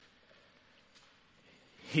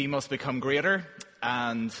He must become greater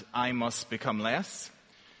and I must become less.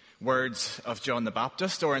 Words of John the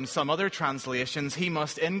Baptist, or in some other translations, he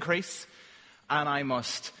must increase and I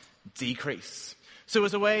must decrease. So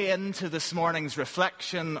as a way into this morning's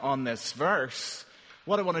reflection on this verse,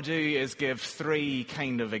 what I want to do is give three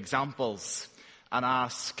kind of examples and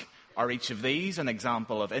ask, are each of these an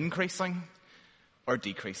example of increasing or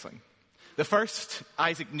decreasing? The first,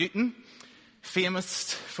 Isaac Newton,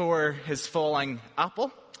 famous for his falling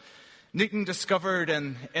apple. Newton discovered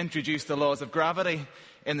and introduced the laws of gravity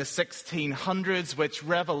in the 1600s, which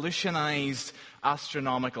revolutionized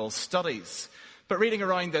astronomical studies. But reading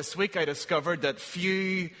around this week, I discovered that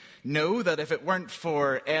few know that if it weren't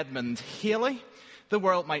for Edmund Halley, the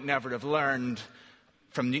world might never have learned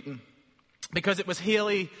from Newton. Because it was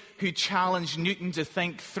Halley who challenged Newton to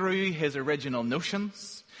think through his original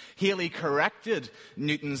notions. Halley corrected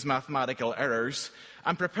Newton's mathematical errors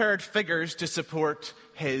and prepared figures to support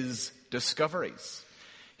his discoveries.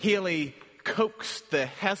 Halley coaxed the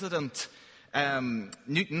hesitant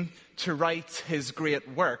Newton to write his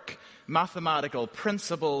great work, Mathematical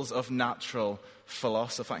Principles of Natural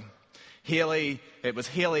Philosophy. It was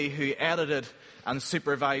Halley who edited and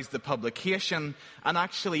supervised the publication and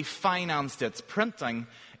actually financed its printing,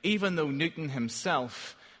 even though Newton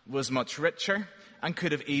himself was much richer and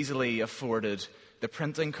could have easily afforded the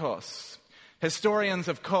printing costs. Historians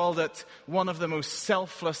have called it one of the most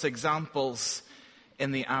selfless examples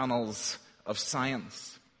in the annals of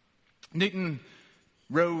science. Newton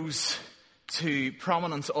rose to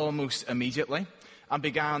prominence almost immediately and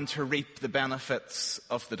began to reap the benefits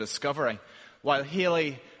of the discovery, while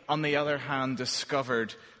Halley, on the other hand,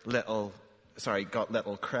 got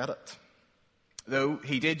little credit. Though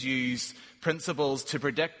he did use principles to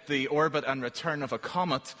predict the orbit and return of a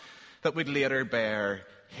comet that would later bear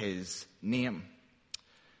his name.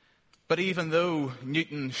 But even though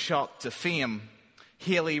Newton shot to fame,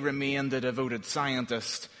 Halley remained a devoted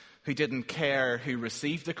scientist who didn't care who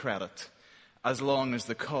received the credit as long as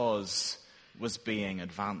the cause was being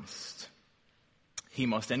advanced. He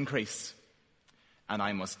must increase and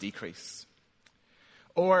I must decrease.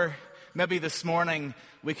 Or maybe this morning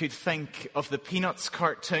we could think of the Peanuts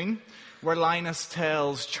cartoon where Linus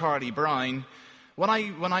tells Charlie Brown, when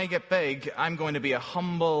I get big, I'm going to be a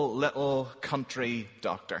humble little country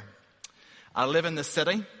doctor. I'll live in the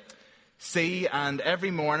city, and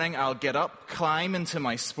every morning I'll get up, climb into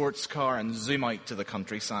my sports car and zoom out to the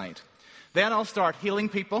countryside. Then I'll start healing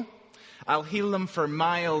people. I'll heal them for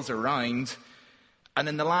miles around. And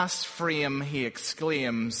in the last frame he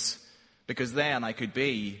exclaims, because then I could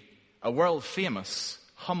be a world-famous,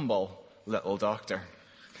 humble little doctor.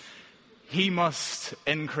 He must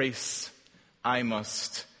increase, I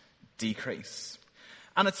must decrease.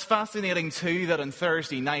 And it's fascinating too that on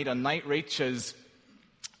Thursday night on Night Reach, as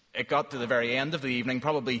it got to the very end of the evening,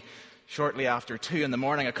 probably shortly after 2 a.m,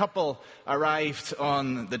 a couple arrived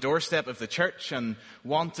on the doorstep of the church and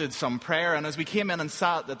wanted some prayer. And as we came in and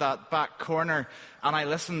sat at that back corner and I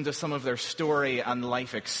listened to some of their story and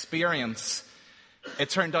life experience, it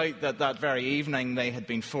turned out that that very evening they had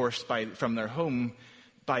been forced from their home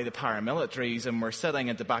by the paramilitaries and were sitting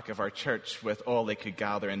at the back of our church with all they could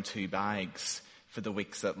gather in 2 bags for the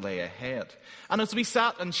weeks that lay ahead. And as we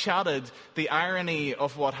sat and chatted, the irony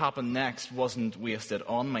of what happened next wasn't wasted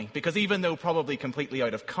on me. Because even though probably completely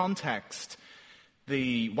out of context,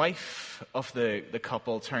 the wife of the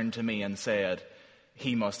couple turned to me and said,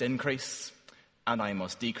 he must increase and I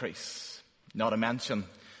must decrease. Not a mention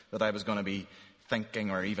that I was going to be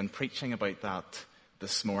thinking or even preaching about that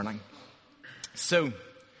this morning. So,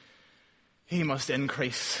 he must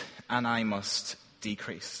increase and I must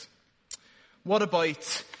decrease. What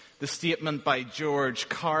about the statement by George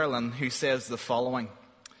Carlin, who says the following?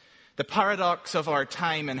 The paradox of our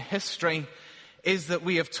time in history is that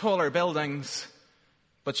we have taller buildings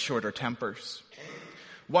but shorter tempers,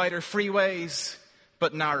 wider freeways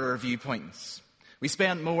but narrower viewpoints. We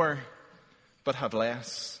spend more but have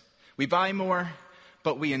less. We buy more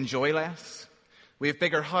but we enjoy less. We have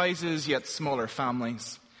bigger houses yet smaller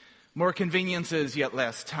families, more conveniences yet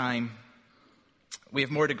less time. We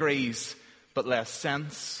have more degrees but less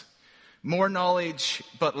sense, more knowledge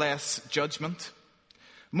but less judgment,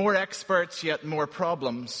 more experts yet more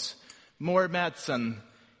problems, more medicine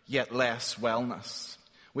yet less wellness.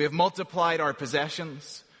 We have multiplied our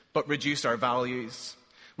possessions but reduced our values.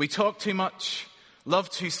 We talk too much, love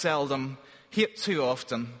too seldom, hate too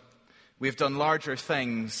often. We have done larger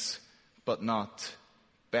things but not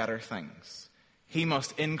better things. He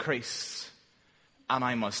must increase and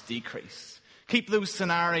I must decrease. Keep those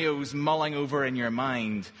scenarios mulling over in your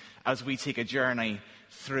mind as we take a journey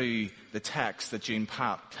through the text that June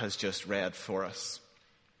Pat has just read for us.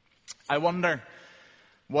 I wonder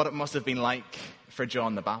what it must have been like for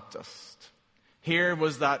John the Baptist. Here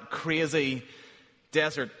was that crazy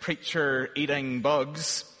desert preacher eating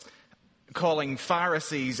bugs, calling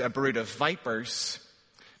Pharisees a brood of vipers,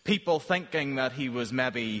 people thinking that he was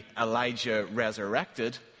maybe Elijah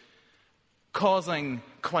resurrected, causing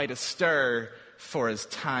quite a stir for his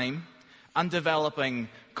time and developing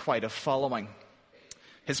quite a following.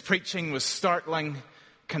 His preaching was startling,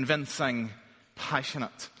 convincing,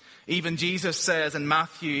 passionate. Even Jesus says in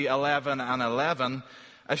Matthew 11:11,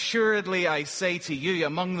 "Assuredly I say to you,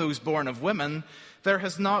 among those born of women, there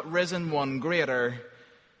has not risen one greater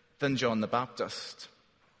than John the Baptist."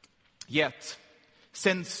 Yet,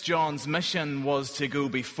 since John's mission was to go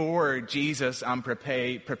before Jesus and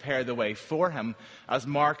prepare the way for him, as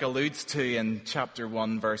Mark alludes to in chapter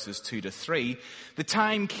 1, verses 2 to 3, the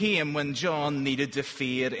time came when John needed to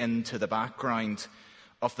fade into the background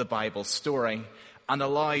of the Bible story and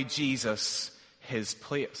allow Jesus his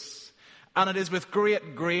place. And it is with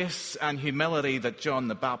great grace and humility that John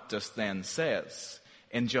the Baptist then says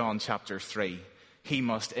in John chapter 3, "He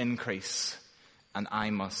must increase and I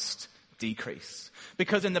must decrease."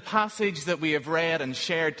 Because in the passage that we have read and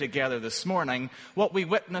shared together this morning, what we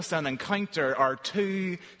witness and encounter are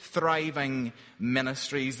two thriving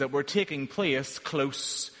ministries that were taking place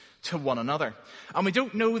close to one another. And we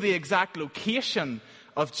don't know the exact location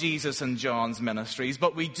of Jesus and John's ministries,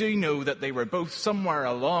 but we do know that they were both somewhere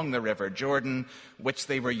along the River Jordan, which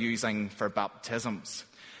they were using for baptisms.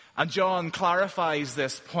 And John clarifies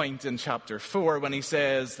this point in chapter 4 when he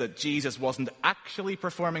says that Jesus wasn't actually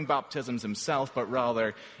performing baptisms himself, but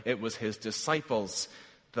rather it was his disciples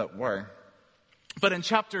that were. But in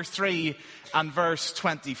chapter 3 and verse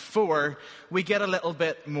 24, we get a little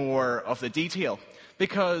bit more of the detail,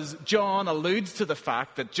 because John alludes to the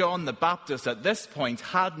fact that John the Baptist at this point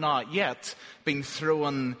had not yet been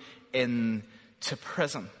thrown into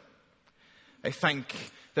prison. I think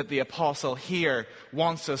that the apostle here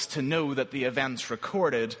wants us to know that the events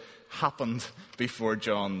recorded happened before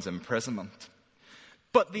John's imprisonment.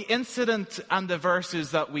 But the incident and the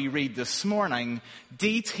verses that we read this morning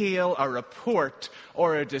detail a report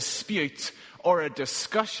or a dispute or a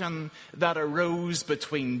discussion that arose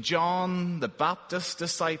between John the Baptist's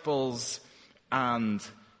disciples and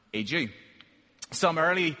a Jew. Some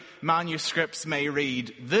early manuscripts may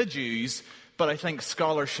read the Jews, but I think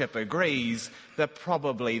scholarship agrees that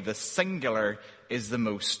probably the singular is the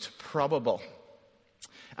most probable.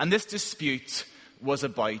 And this dispute was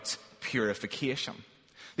about purification.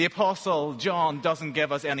 The Apostle John doesn't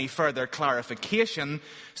give us any further clarification,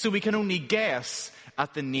 so we can only guess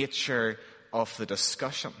at the nature of the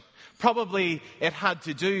discussion. Probably it had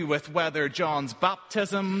to do with whether John's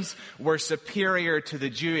baptisms were superior to the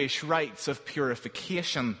Jewish rites of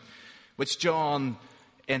purification, which John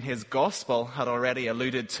in his gospel had already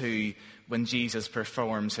alluded to when Jesus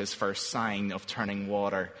performs his first sign of turning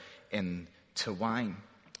water into wine.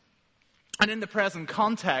 And in the present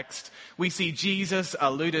context, we see Jesus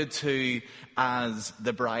alluded to as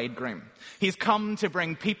the bridegroom. He's come to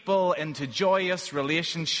bring people into joyous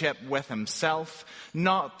relationship with himself,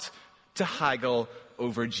 not to haggle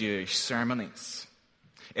over Jewish ceremonies.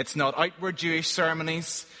 It's not outward Jewish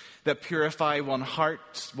ceremonies that purify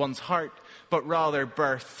one's heart, but rather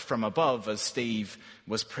birth from above, as Steve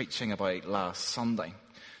was preaching about last Sunday.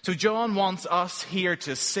 So John wants us here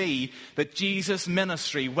to see that Jesus'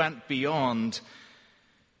 ministry went beyond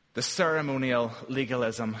the ceremonial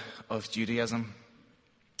legalism of Judaism.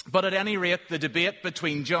 But at any rate, the debate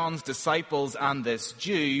between John's disciples and this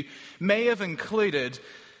Jew may have included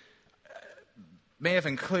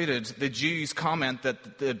the Jews' comment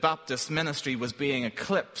that the Baptist ministry was being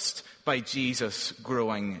eclipsed by Jesus'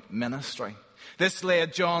 growing ministry. This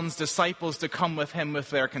led John's disciples to come with him with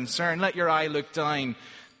their concern. Let your eye look down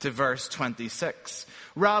to verse 26.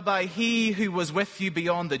 "Rabbi, he who was with you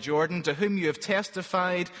beyond the Jordan, to whom you have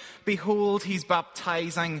testified, behold, he's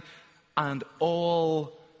baptizing, and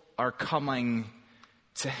all are coming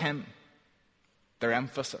to him." Their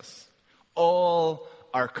emphasis. All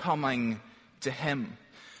are coming to him.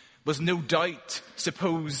 Was no doubt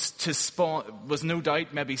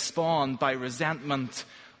maybe spawned by resentment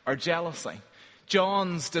or jealousy.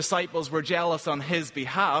 John's disciples were jealous on his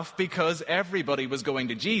behalf because everybody was going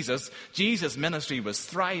to Jesus. Jesus' ministry was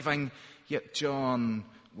thriving, yet John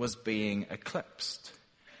was being eclipsed.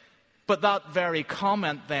 But that very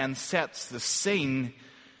comment then sets the scene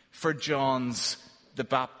for John's the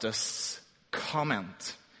Baptist's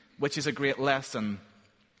comment, which is a great lesson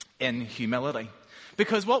in humility.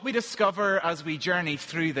 Because what we discover as we journey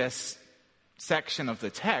through this section of the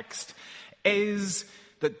text is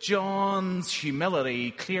that John's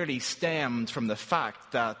humility clearly stemmed from the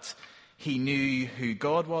fact that he knew who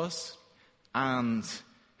God was and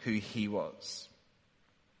who he was.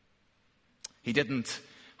 He didn't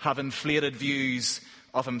have inflated views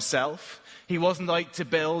of himself. He wasn't out to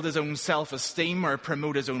build his own self-esteem or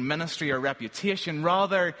promote his own ministry or reputation.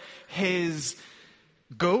 Rather, his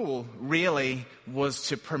goal really was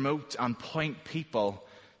to promote and point people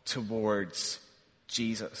towards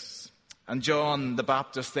Jesus. And John the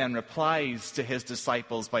Baptist then replies to his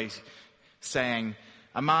disciples by saying,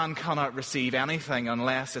 "A man cannot receive anything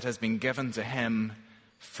unless it has been given to him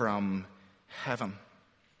from heaven."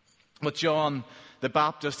 What John the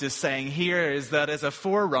Baptist is saying here is that as a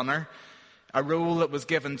forerunner, a role that was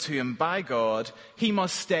given to him by God, he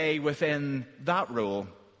must stay within that role.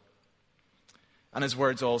 And his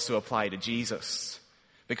words also apply to Jesus,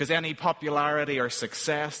 because any popularity or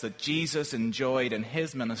success that Jesus enjoyed in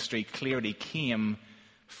his ministry clearly came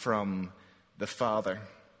from the Father.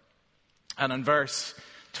 And in verse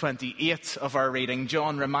 28 of our reading,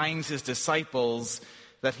 John reminds his disciples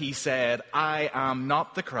that he said, "I am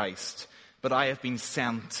not the Christ, but I have been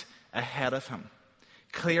sent ahead of him."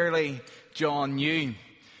 Clearly, John knew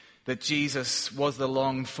that Jesus was the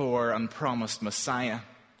longed-for and promised Messiah.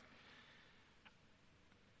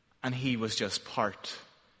 And he was just part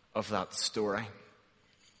of that story.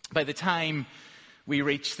 By the time we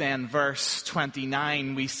reach then verse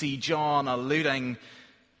 29, we see John alluding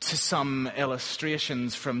to some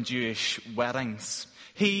illustrations from Jewish weddings.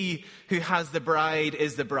 He who has the bride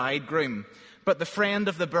is the bridegroom, but the friend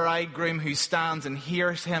of the bridegroom who stands and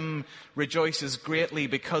hears him rejoices greatly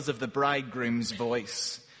because of the bridegroom's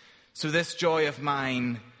voice. So this joy of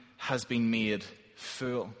mine has been made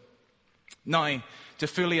full. Now, to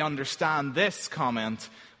fully understand this comment,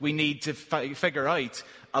 we need to figure out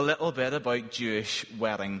a little bit about Jewish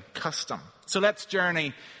wedding custom. So let's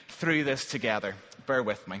journey through this together. Bear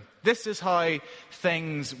with me. This is how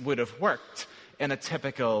things would have worked in a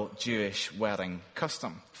typical Jewish wedding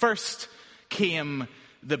custom. First came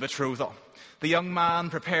the betrothal. The young man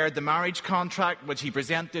prepared the marriage contract, which he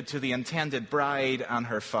presented to the intended bride and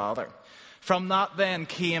her father. From that then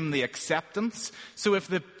came the acceptance. So if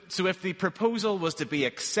the proposal was to be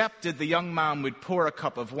accepted, the young man would pour a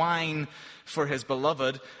cup of wine for his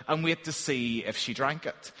beloved and wait to see if she drank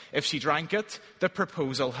it. If she drank it, the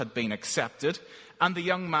proposal had been accepted, and the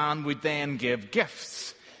young man would then give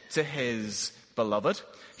gifts to his beloved.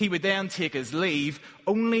 He would then take his leave,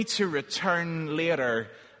 only to return later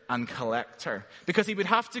and collect her, because he would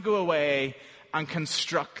have to go away and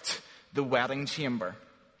construct the wedding chamber.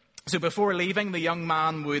 So before leaving, the young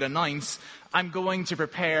man would announce, "I'm going to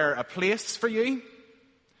prepare a place for you,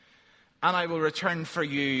 and I will return for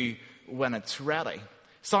you when it's ready."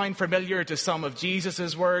 Sound familiar to some of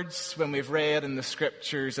Jesus' words when we've read in the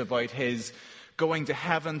scriptures about his going to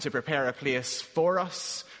heaven to prepare a place for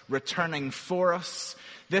us, returning for us.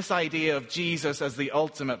 This idea of Jesus as the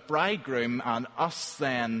ultimate bridegroom and us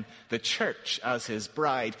then, the church, as his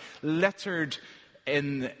bride, littered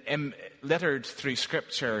through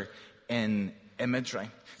Scripture in imagery.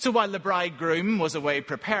 So while the bridegroom was away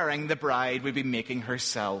preparing, the bride would be making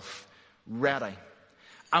herself ready.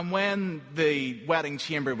 And when the wedding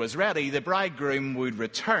chamber was ready, the bridegroom would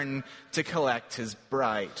return to collect his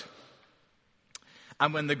bride.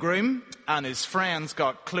 And when the groom and his friends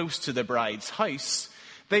got close to the bride's house,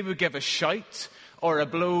 they would give a shout or a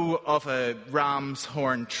blow of a ram's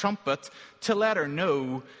horn trumpet to let her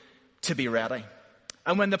know to be ready.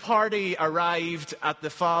 And when the party arrived at the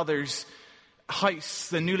father's house,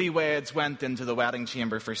 the newlyweds went into the wedding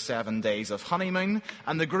chamber for 7 days of honeymoon,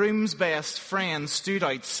 and the groom's best friend stood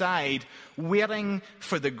outside waiting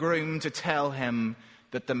for the groom to tell him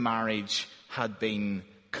that the marriage had been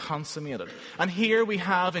consummated. And here we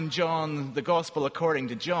have in John, the Gospel according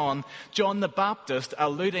to John, John the Baptist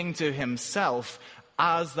alluding to himself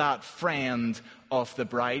as that friend of the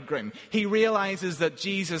bridegroom. He realizes that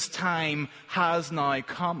Jesus' time has now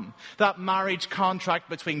come. That marriage contract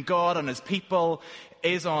between God and his people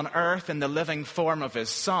is on earth in the living form of his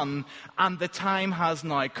Son, and the time has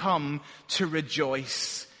now come to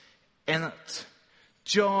rejoice in it.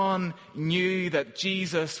 John knew that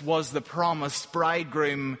Jesus was the promised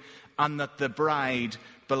bridegroom and that the bride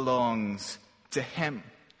belongs to him.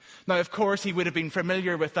 Now, of course, he would have been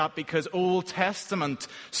familiar with that because Old Testament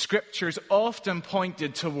scriptures often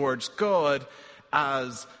pointed towards God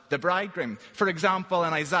as the bridegroom. For example,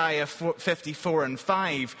 in Isaiah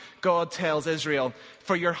 54:5, God tells Israel,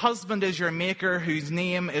 "For your husband is your maker, whose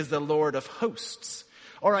name is the Lord of hosts.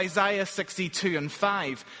 Or Isaiah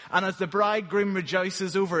 62:5, and as the bridegroom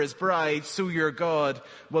rejoices over his bride, so your God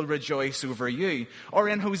will rejoice over you. Or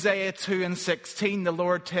in Hosea 2:16, the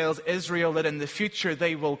Lord tells Israel that in the future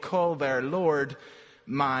they will call their Lord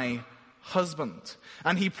my husband.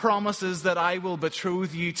 And he promises that I will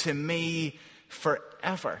betroth you to me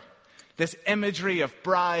forever. This imagery of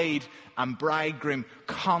bride and bridegroom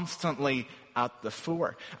constantly at the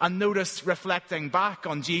fore. And notice, reflecting back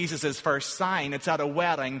on Jesus' first sign, it's at a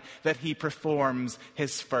wedding that he performs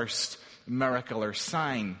his first miracle or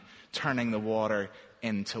sign, turning the water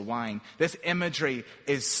into wine. This imagery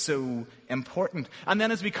is so important. And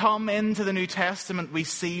then as we come into the New Testament, we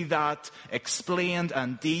see that explained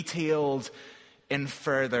and detailed in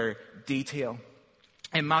further detail.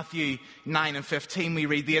 In Matthew 9:15, we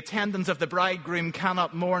read, "The attendants of the bridegroom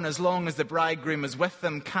cannot mourn as long as the bridegroom is with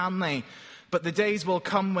them, can they? But the days will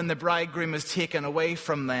come when the bridegroom is taken away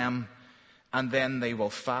from them, and then they will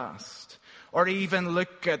fast." Or even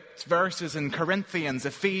look at verses in Corinthians,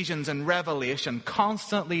 Ephesians, and Revelation.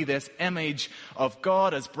 Constantly this image of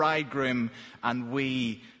God as bridegroom and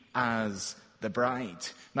we as the bride.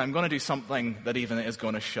 Now I'm going to do something that even is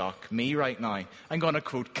going to shock me right now. I'm going to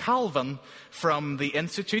quote Calvin from the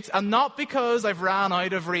Institutes, and not because I've ran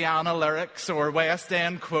out of Rihanna lyrics or West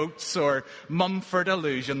End quotes or Mumford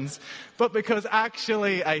allusions, but because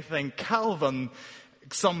actually I think Calvin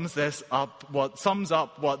sums up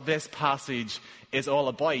what this passage is all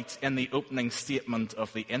about in the opening statement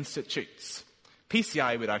of the Institutes.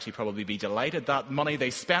 PCI would actually probably be delighted that money they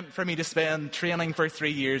spent for me to spend training for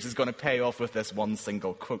 3 years is going to pay off with this one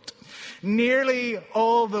single quote. "Nearly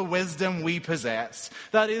all the wisdom we possess,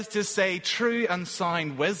 that is to say, true and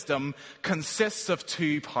sound wisdom, consists of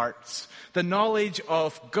two parts: the knowledge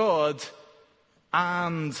of God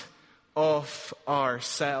and of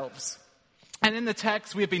ourselves." And in the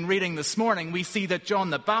text we've been reading this morning, we see that John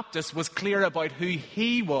the Baptist was clear about who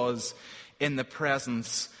he was in the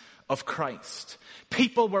presence of Christ.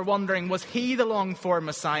 People were wondering, was he the longed-for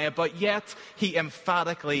Messiah? But yet he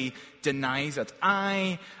emphatically denies it.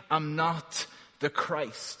 "I am not the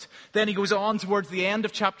Christ." Then he goes on towards the end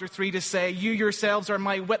of chapter 3 to say, "You yourselves are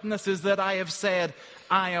my witnesses that I have said,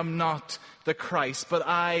 I am not the Christ, but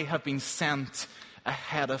I have been sent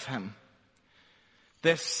ahead of him."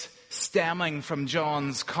 This stemming from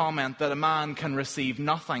John's comment that a man can receive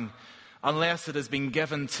nothing unless it has been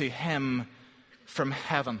given to him from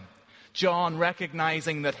heaven. John,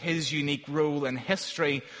 recognizing that his unique role in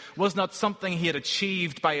history was not something he had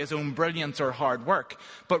achieved by his own brilliance or hard work,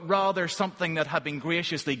 but rather something that had been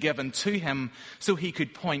graciously given to him so he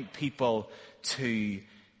could point people to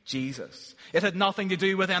Jesus. It had nothing to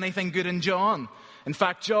do with anything good in John. In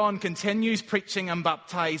fact, John continues preaching and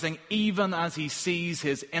baptizing even as he sees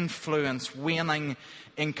his influence waning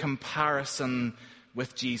in comparison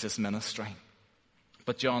with Jesus' ministry.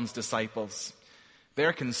 But John's disciples,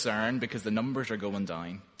 they're concerned because the numbers are going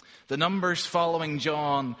down. The numbers following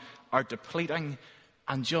John are depleting,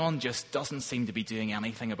 and John just doesn't seem to be doing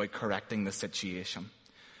anything about correcting the situation.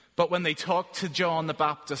 But when they talk to John the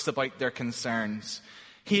Baptist about their concerns,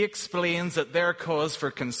 he explains that their cause for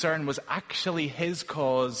concern was actually his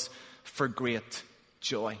cause for great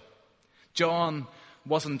joy. John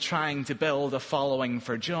wasn't trying to build a following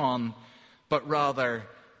for John, but rather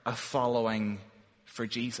a following for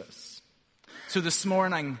Jesus. So this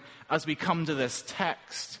morning, as we come to this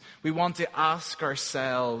text, we want to ask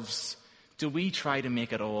ourselves, do we try to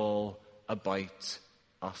make it all about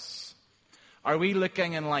us? Are we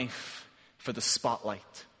looking in life for the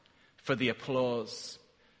spotlight, for the applause,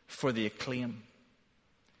 for the acclaim?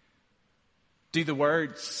 Do the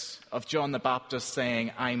words of John the Baptist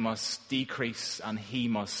saying, "I must decrease and he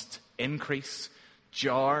must increase,"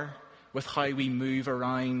 jar with how we move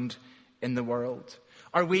around in the world?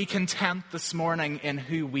 Are we content this morning in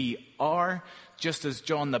who we are, just as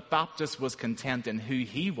John the Baptist was content in who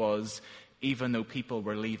he was, even though people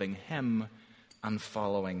were leaving him and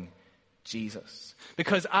following Jesus?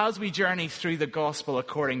 Because as we journey through the gospel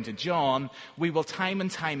according to John, we will time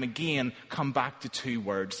and time again come back to two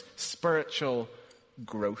words: spiritual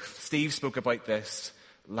growth. Steve spoke about this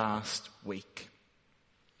last week.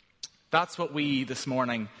 That's what we this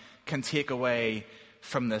morning can take away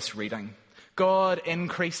from this reading. God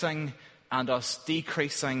increasing and us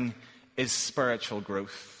decreasing is spiritual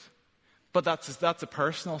growth. But that's a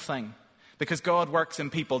personal thing, because God works in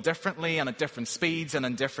people differently and at different speeds and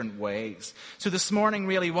in different ways. So this morning,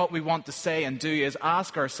 really what we want to say and do is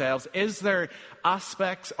ask ourselves, is there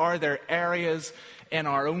aspects, are there areas in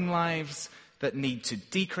our own lives that need to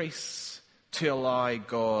decrease to allow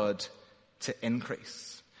God to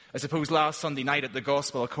increase? I suppose last Sunday night at the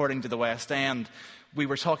Gospel according to the West End, we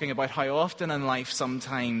were talking about how often in life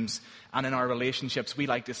sometimes and in our relationships we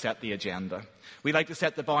like to set the agenda. We like to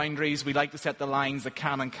set the boundaries. We like to set the lines that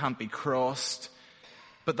can and can't be crossed.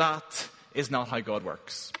 But that is not how God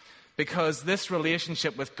works. Because this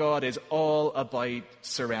relationship with God is all about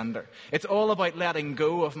surrender. It's all about letting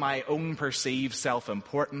go of my own perceived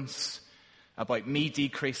self-importance, about me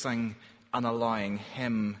decreasing and allowing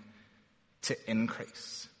him to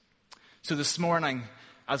increase. So this morning,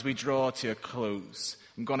 as we draw to a close,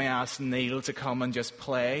 I'm going to ask Neil to come and just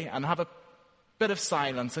play and have a bit of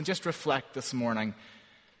silence and just reflect this morning.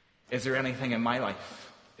 Is there anything in my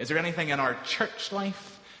life? Is there anything in our church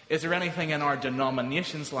life? Is there anything in our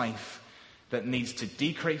denomination's life that needs to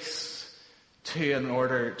decrease to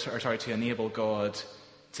enable God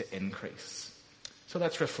to increase? So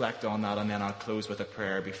let's reflect on that, and then I'll close with a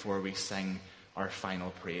prayer before we sing our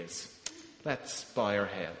final praise. Let's bow our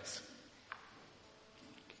heads.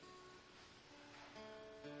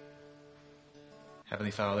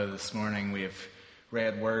 Heavenly Father, this morning we have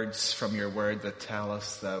read words from your word that tell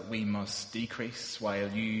us that we must decrease while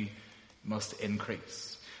you must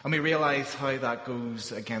increase. And we realize how that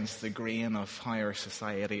goes against the grain of how our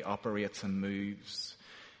society operates and moves.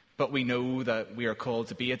 But we know that we are called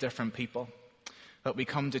to be a different people, that we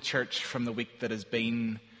come to church from the week that has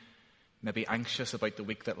been, maybe anxious about the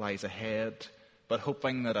week that lies ahead, but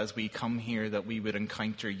hoping that as we come here that we would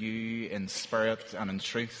encounter you in spirit and in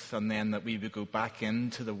truth, and then that we would go back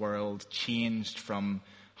into the world changed from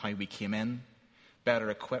how we came in, better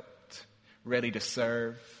equipped, ready to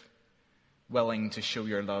serve, willing to show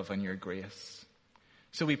your love and your grace.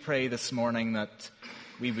 So we pray this morning that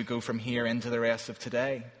we would go from here into the rest of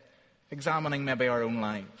today, examining maybe our own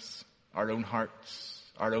lives, our own hearts,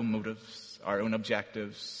 our own motives, our own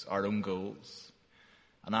objectives, our own goals,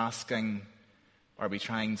 and asking, are we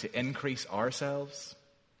trying to increase ourselves,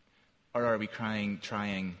 or are we trying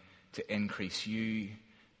to increase you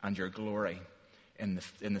and your glory in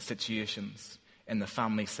the situations, in the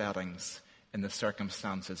family settings, in the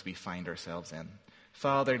circumstances we find ourselves in?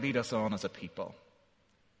 Father, lead us on as a people.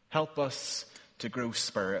 Help us to grow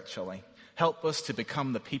spiritually. Help us to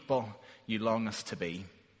become the people you long us to be.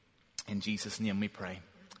 In Jesus' name we pray.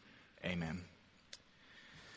 Amen.